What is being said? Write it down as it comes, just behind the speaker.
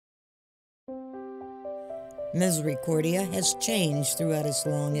Misericordia has changed throughout its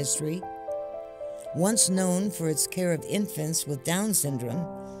long history. Once known for its care of infants with Down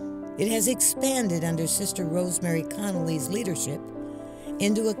syndrome, it has expanded under Sister Rosemary Connolly's leadership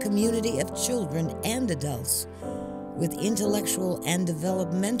into a community of children and adults with intellectual and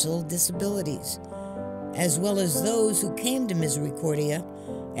developmental disabilities, as well as those who came to Misericordia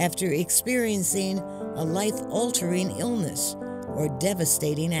after experiencing a life-altering illness or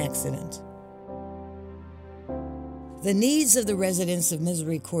devastating accident. The needs of the residents of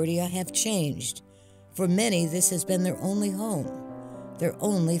Misericordia have changed. For many, this has been their only home, their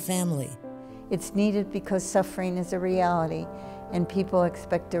only family. It's needed because suffering is a reality, and people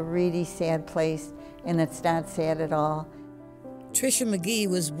expect a really sad place, and it's not sad at all. Tricia McGee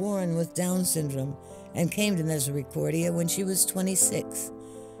was born with Down syndrome and came to Misericordia when she was 26.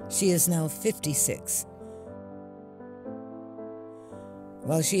 She is now 56.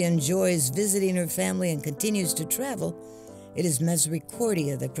 While she enjoys visiting her family and continues to travel, it is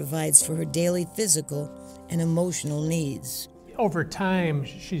Misericordia that provides for her daily physical and emotional needs. Over time,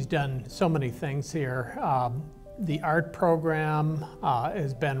 she's done so many things here. The art program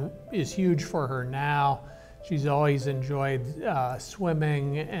is huge for her now. She's always enjoyed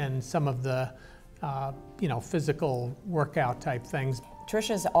swimming and some of the physical workout type things.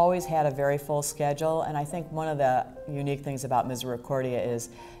 Tricia's always had a very full schedule, and I think one of the unique things about Misericordia is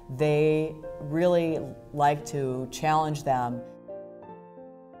they really like to challenge them.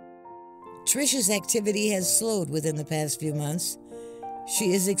 Tricia's activity has slowed within the past few months.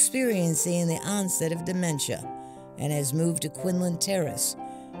 She is experiencing the onset of dementia and has moved to Quinlan Terrace,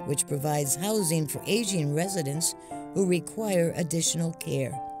 which provides housing for aging residents who require additional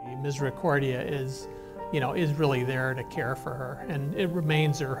care. Misericordia is really there to care for her, and it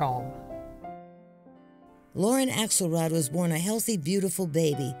remains her home. Lauren Axelrod was born a healthy, beautiful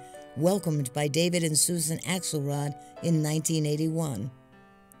baby, welcomed by David and Susan Axelrod in 1981.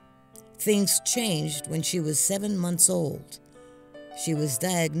 Things changed when she was 7 months old. She was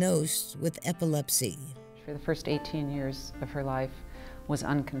diagnosed with epilepsy. For the first 18 years of her life was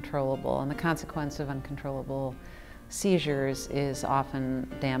uncontrollable, and the consequence of uncontrollable seizures is often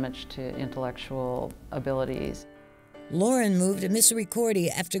damage to intellectual abilities. Lauren moved to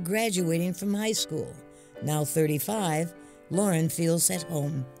Misericordia after graduating from high school. Now 35, Lauren feels at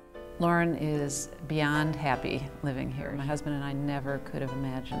home. Lauren is beyond happy living here. My husband and I never could have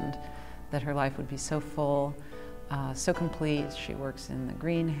imagined that her life would be so full, so complete. She works in the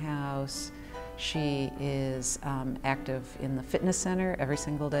greenhouse. She is active in the fitness center every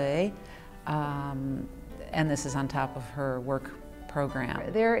single day. And this is on top of her work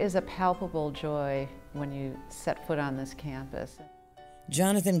program. There is a palpable joy when you set foot on this campus.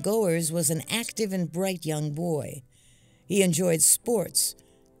 Jonathan Goers was an active and bright young boy. He enjoyed sports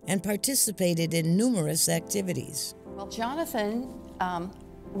and participated in numerous activities. Well, Jonathan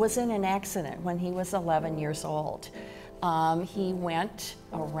was in an accident when he was 11 years old. He went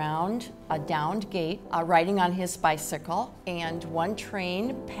around a downed gate riding on his bicycle, and one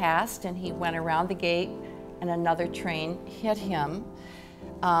train passed and he went around the gate and another train hit him,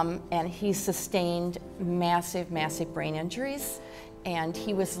 and he sustained massive brain injuries, and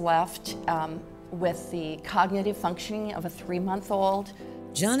he was left with the cognitive functioning of a 3-month-old.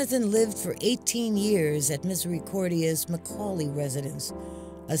 Jonathan lived for 18 years at Misericordia's Macaulay residence,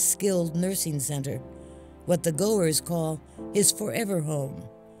 a skilled nursing center, what the Goers call his forever home.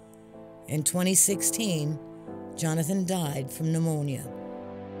 In 2016, Jonathan died from pneumonia.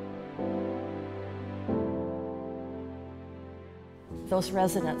 Those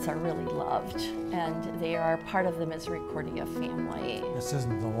residents are really loved, and they are part of the Misericordia family. This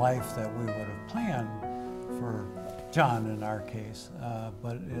isn't the life that we would have planned for John in our case,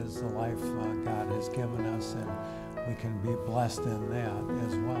 but it is the life God has given us, and we can be blessed in that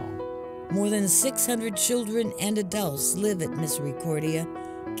as well. More than 600 children and adults live at Misericordia,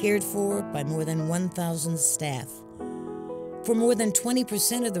 cared for by more than 1,000 staff. For more than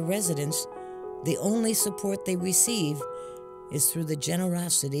 20% of the residents, the only support they receive is through the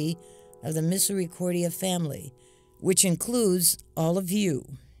generosity of the Misericordia family, which includes all of you.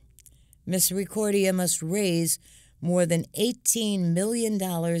 Misericordia must raise more than $18 million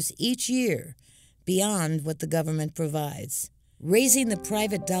each year beyond what the government provides. Raising the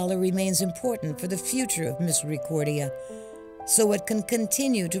private dollar remains important for the future of Misericordia, so it can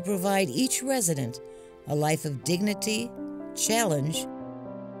continue to provide each resident a life of dignity, challenge,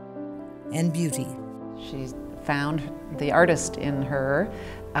 and beauty. She's found the artist in her,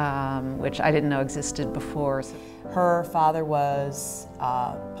 which I didn't know existed before. Her father was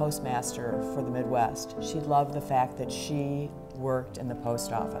a postmaster for the Midwest. She loved the fact that she worked in the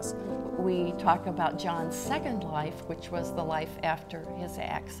post office. We talk about John's second life, which was the life after his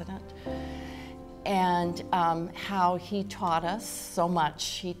accident, and how he taught us so much.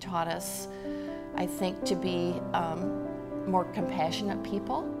 He taught us, I think, to be more compassionate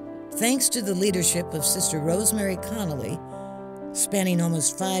people. Thanks to the leadership of Sister Rosemary Connolly, spanning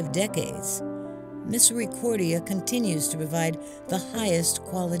almost 5 decades, Misericordia continues to provide the highest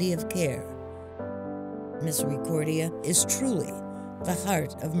quality of care. Misericordia is truly the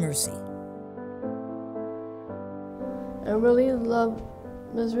heart of mercy. I really love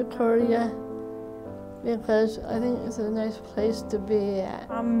Misericordia because I think it's a nice place to be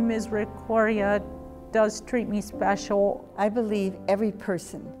at. Misericordia does treat me special. I believe every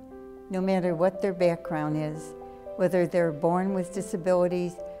person, no matter what their background is, whether they're born with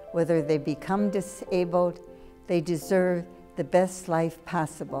disabilities, whether they become disabled, they deserve the best life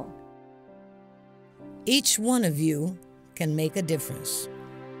possible. Each one of you can make a difference.